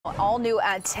All new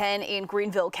at 10 in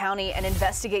Greenville County, an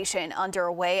investigation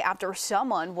underway after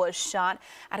someone was shot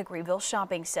at a Greenville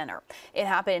shopping center. It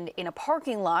happened in a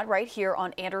parking lot right here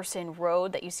on Anderson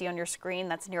Road that you see on your screen.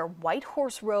 That's near White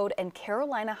Horse Road and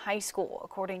Carolina High School.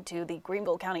 According to the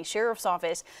Greenville County Sheriff's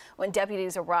Office, when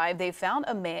deputies arrived, they found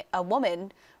a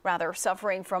woman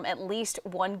suffering from at least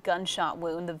one gunshot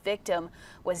wound. The victim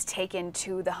was taken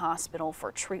to the hospital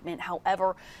for treatment.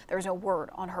 However, there's no word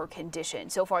on her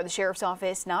condition. So far, the Sheriff's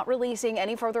Office not releasing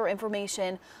any further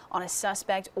information on a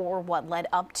suspect or what led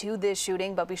up to this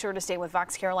shooting, but be sure to stay with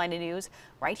Fox Carolina News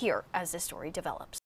right here as this story develops.